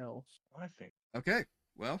anything else? I think. Okay.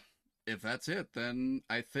 Well, if that's it, then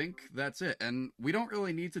I think that's it. And we don't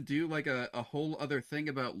really need to do like a whole other thing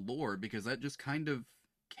about lore because that just kind of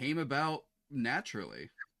came about naturally.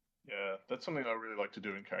 Yeah, that's something I really like to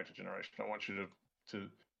do in character generation. I want you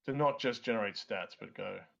to not just generate stats, but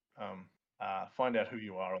go find out who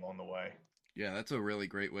you are along the way. Yeah, that's a really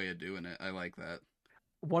great way of doing it. I like that.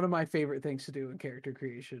 One of my favorite things to do in character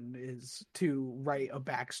creation is to write a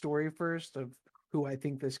backstory first of who I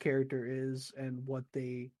think this character is and what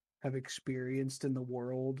they have experienced in the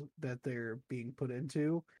world that they're being put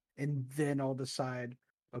into. And then I'll decide,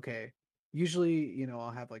 okay, usually,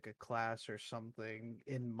 I'll have like a class or something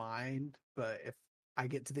in mind. But if I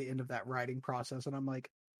get to the end of that writing process and I'm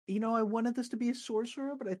like, I wanted this to be a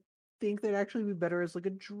sorcerer, but I think they'd actually be better as like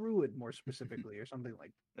a druid more specifically or something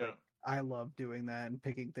like that. Yeah. I love doing that and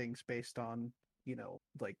picking things based on,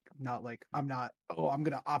 like not like I'm gonna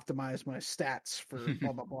optimize my stats for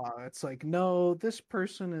blah blah blah. It's like, no, this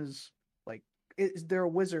person is like they're a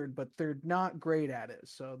wizard, but they're not great at it,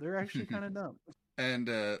 so they're actually kind of dumb. And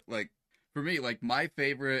like for me, like my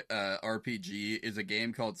favorite RPG is a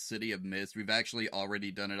game called City of Mist. We've actually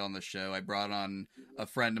already done it on the show. I brought on a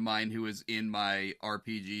friend of mine who was in my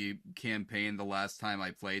RPG campaign the last time I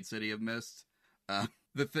played City of Mist.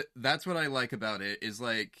 That's what I like about it is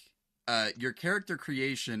like your character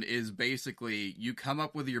creation is basically you come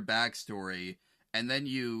up with your backstory and then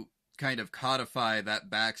you kind of codify that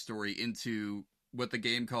backstory into what the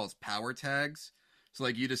game calls power tags. So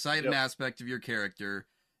like you decide an aspect of your character,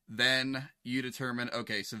 then you determine,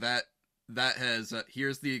 okay, so that has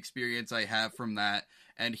here's the experience I have from that,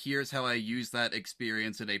 and here's how I use that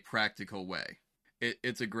experience in a practical way.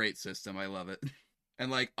 It's a great system. I love it.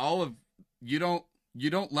 And like all of you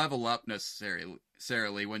don't level up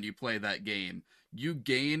necessarily when you play that game. You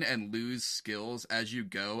gain and lose skills as you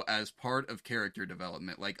go as part of character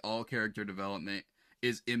development. Like all character development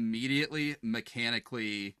is immediately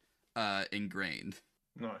mechanically ingrained.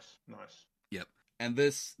 Nice. Yep. And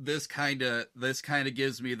this kind of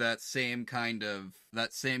gives me that same kind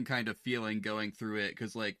of feeling going through it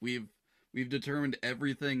cuz like we've determined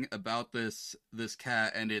everything about this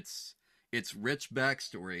cat and its rich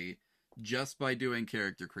backstory just by doing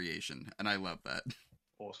character creation, and I love that.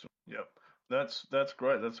 Awesome. Yep. That's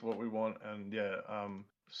great. That's what we want. And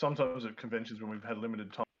sometimes at conventions when we've had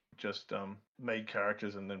limited time, just made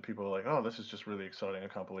characters, and then people are like, "Oh, this is just really exciting. I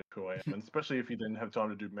can't believe who I am." And especially if you then have time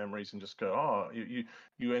to do memories and just go, "Oh,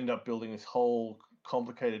 you end up building this whole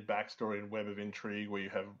complicated backstory and web of intrigue where you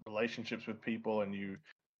have relationships with people, and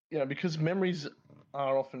because memories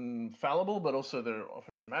are often fallible, but also they're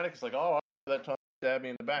often dramatic. It's like, oh, that time you stabbed me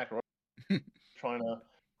in the back, or trying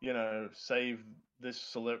to, save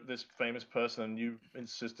this famous person, and you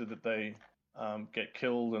insisted that they get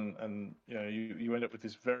killed, and you end up with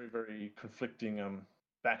this very, very conflicting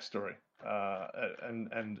backstory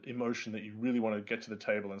and emotion that you really want to get to the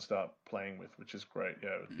table and start playing with, which is great.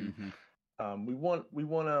 Yeah, we want.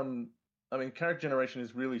 I mean, character generation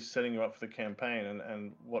is really setting you up for the campaign,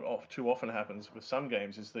 and what too often happens with some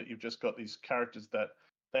games is that you've just got these characters that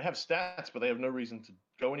they have stats, but they have no reason to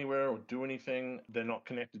go anywhere or do anything. They're not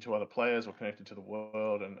connected to other players or connected to the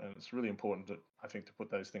world, and it's really important, I think, to put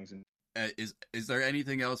those things in. Is there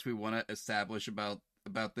anything else we want to establish about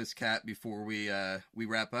this cat before we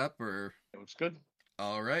wrap up, or It looks good.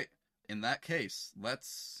 All right. In that case,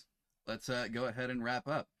 let's go ahead and wrap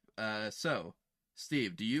up. So,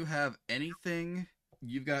 Steve, do you have anything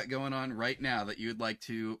you've got going on right now that you'd like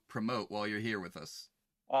to promote while you're here with us?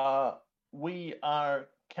 We are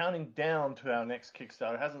counting down to our next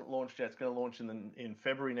Kickstarter. It hasn't launched yet. It's going to launch in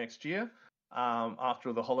February next year.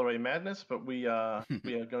 after the holiday madness, but we are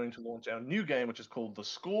going to launch our new game, which is called The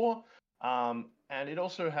Score. And it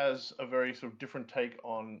also has a very sort of different take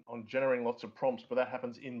on generating lots of prompts, but that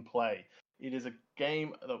happens in play. It is a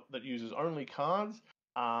game that uses only cards.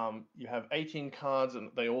 You have 18 cards,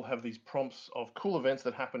 and they all have these prompts of cool events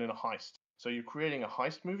that happen in a heist. So you're creating a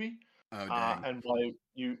heist movie, Oh, dang. and by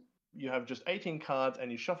you have just 18 cards,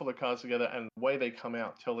 and you shuffle the cards together, and the way they come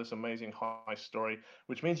out tell this amazing heist story,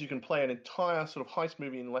 which means you can play an entire sort of heist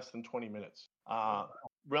movie in less than 20 minutes.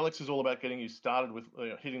 Relics is all about getting you started with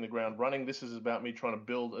hitting the ground running. This is about me trying to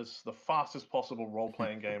build as the fastest possible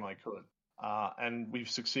role-playing game I could. And we've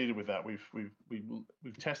succeeded with that. We've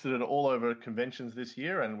tested it all over conventions this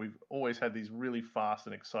year, and we've always had these really fast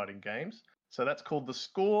and exciting games. So that's called The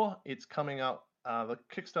Score. It's coming up. The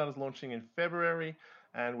Kickstarter's launching in February,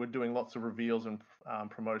 and we're doing lots of reveals and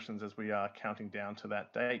promotions as we are counting down to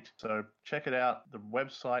that date. So check it out. The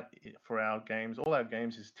website for our games, all our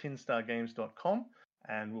games, is tinstargames.com,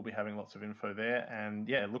 and we'll be having lots of info there. And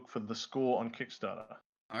yeah, look for The Score on Kickstarter.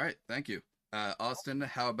 All right, thank you. Austin,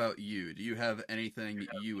 how about you? Do you have anything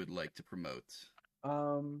you would like to promote?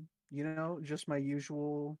 Just my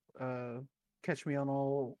usual catch me on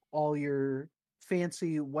all your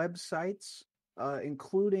fancy websites,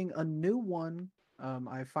 including a new one.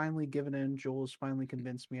 I've finally given in. Joel has finally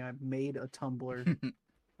convinced me. I've made a Tumblr.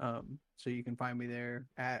 So you can find me there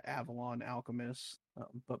at Avalon Alchemist.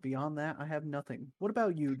 But beyond that, I have nothing. What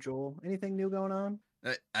about you, Joel? Anything new going on?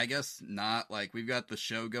 I guess not. Like, we've got the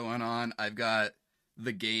show going on. I've got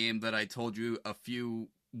the game that I told you a few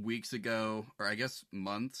weeks ago, or I guess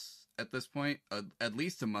months at this point, at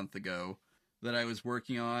least a month ago, that I was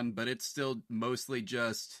working on, but it's still mostly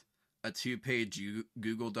just a 2-page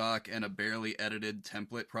Google Doc and a barely edited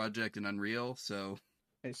template project in Unreal, so...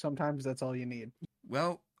 Hey, sometimes that's all you need.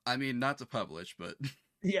 Well, I mean, not to publish, but...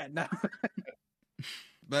 Yeah, no.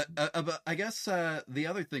 But I guess the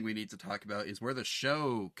other thing we need to talk about is where the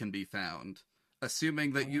show can be found.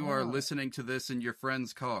 Assuming that you are listening to this in your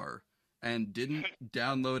friend's car and didn't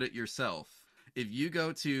download it yourself. If you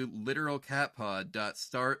go to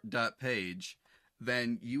literalcatpod.start.page,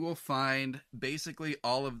 then you will find basically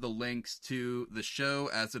all of the links to the show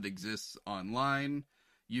as it exists online.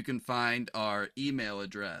 You can find our email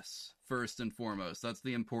address, first and foremost. That's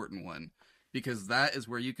the important one. Because that is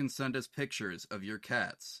where you can send us pictures of your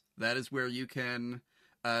cats. That is where you can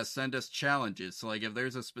send us challenges. So, like, if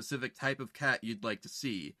there's a specific type of cat you'd like to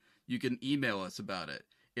see, you can email us about it.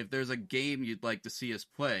 If there's a game you'd like to see us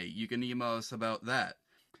play, you can email us about that.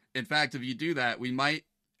 In fact, if you do that, we might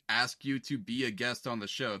ask you to be a guest on the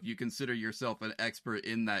show if you consider yourself an expert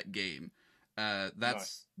in that game.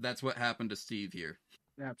 That's what happened to Steve here.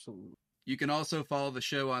 Absolutely. You can also follow the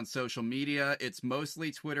show on social media. It's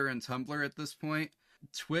mostly Twitter and Tumblr at this point.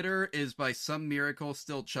 Twitter is by some miracle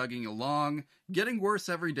still chugging along, getting worse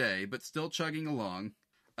every day, but still chugging along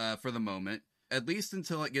for the moment, at least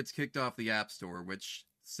until it gets kicked off the App Store, which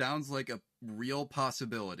sounds like a real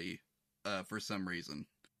possibility for some reason.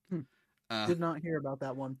 Did not hear about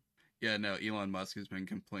that one. Yeah, no, Elon Musk has been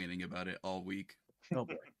complaining about it all week. Oh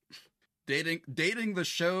boy. Dating the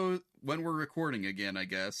show when we're recording again, I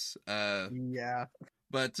guess. Yeah.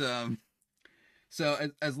 But, so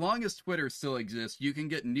as long as Twitter still exists, you can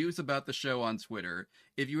get news about the show on Twitter.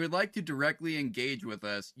 If you would like to directly engage with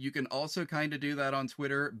us, you can also kind of do that on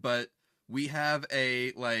Twitter, but we have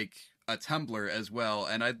a Tumblr as well,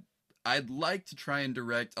 and I'd like to try and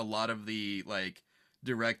direct a lot of the,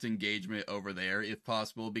 direct engagement over there if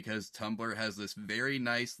possible, because Tumblr has this very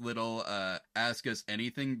nice little ask us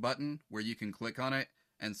anything button where you can click on it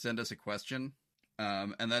and send us a question,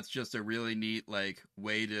 and that's just a really neat way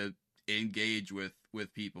to engage with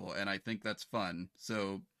people, and I think that's fun.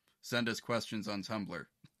 So send us questions on Tumblr.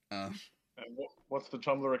 And what's the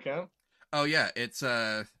Tumblr account? Oh yeah, it's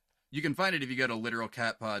you can find it if you go to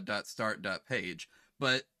literalcatpod.start.page,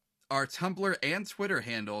 but our Tumblr and Twitter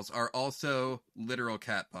handles are also Literal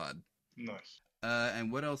Cat Pod. Nice.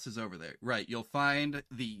 And what else is over there? Right, you'll find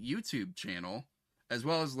the YouTube channel, as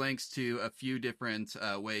well as links to a few different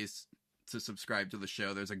ways to subscribe to the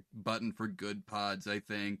show. There's a button for good pods, I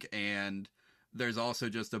think, and there's also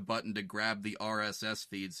just a button to grab the RSS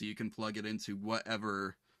feed, so you can plug it into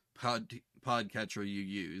whatever podcatcher you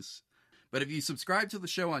use. But if you subscribe to the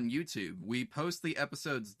show on YouTube, we post the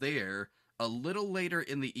episodes there a little later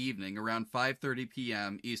in the evening, around 5:30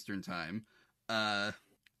 p.m. Eastern Time. I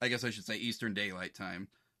guess I should say Eastern Daylight Time,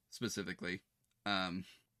 specifically.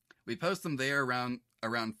 We post them there around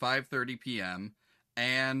 5:30 p.m.,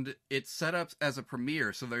 and it's set up as a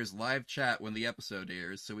premiere, so there's live chat when the episode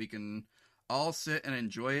airs, so we can all sit and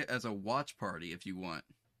enjoy it as a watch party if you want.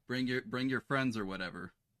 Bring your friends or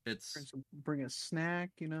whatever. It's Bring a snack,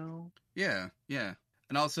 you know. yeah.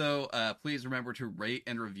 And also, please remember to rate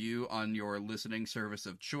and review on your listening service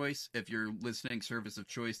of choice. If your listening service of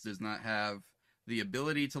choice does not have the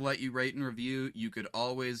ability to let you rate and review, you could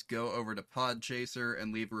always go over to Podchaser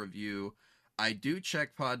and leave a review. I do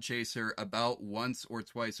check Podchaser about once or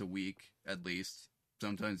twice a week, at least,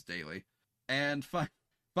 sometimes daily. And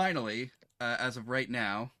finally, as of right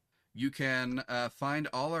now, you can find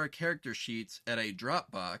all our character sheets at a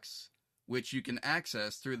Dropbox, which you can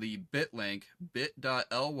access through the bit link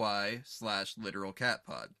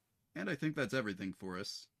bit.ly/literalcatpod. And I think that's everything for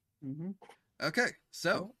us. Mm-hmm. Okay,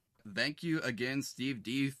 so thank you again, Steve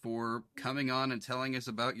D, for coming on and telling us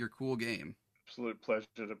about your cool game. Absolute pleasure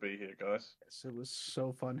to be here, guys. Yes, it was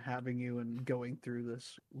so fun having you and going through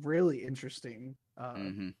this really interesting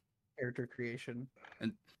character creation.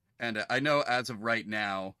 And I know as of right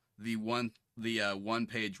now, the one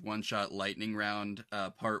page one shot lightning round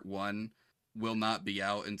part 1 will not be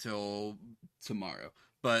out until tomorrow.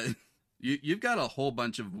 But you've got a whole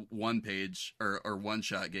bunch of one page or one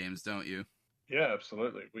shot games, don't you? Yeah,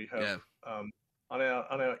 absolutely. We have on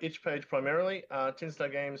our itch page primarily,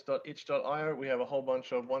 tinstargames.itch.io, we have a whole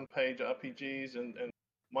bunch of one page RPGs and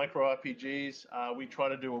micro RPGs. We try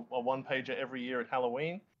to do a one pager every year at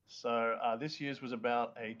Halloween. So this year's was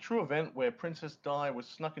about a true event where Princess Di was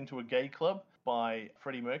snuck into a gay club by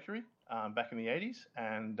Freddie Mercury back in the 80s.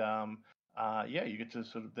 And you get to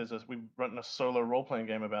sort of, we've written a solo role-playing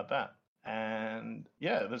game about that. And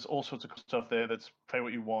yeah, there's all sorts of stuff there that's pay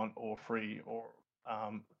what you want or free or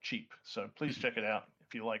cheap. So please check it out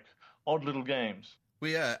if you like odd little games.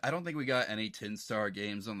 Well, yeah, I don't think we got any Tin Star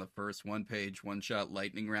games on the first one page one shot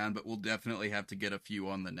lightning round, but we'll definitely have to get a few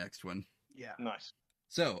on the next one. Yeah. Nice.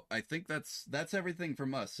 So I think that's everything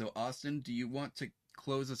from us. So Austin, do you want to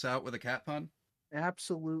close us out with a cat pun?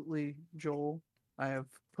 Absolutely, Joel. I have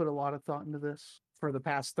put a lot of thought into this for the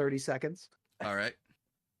past 30 seconds. All right.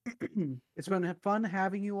 It's been fun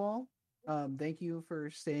having you all. Thank you for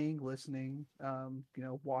staying, listening,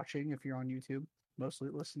 watching if you're on YouTube, mostly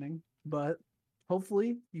listening. But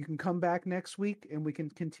hopefully you can come back next week and we can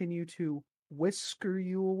continue to whisker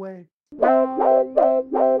you away.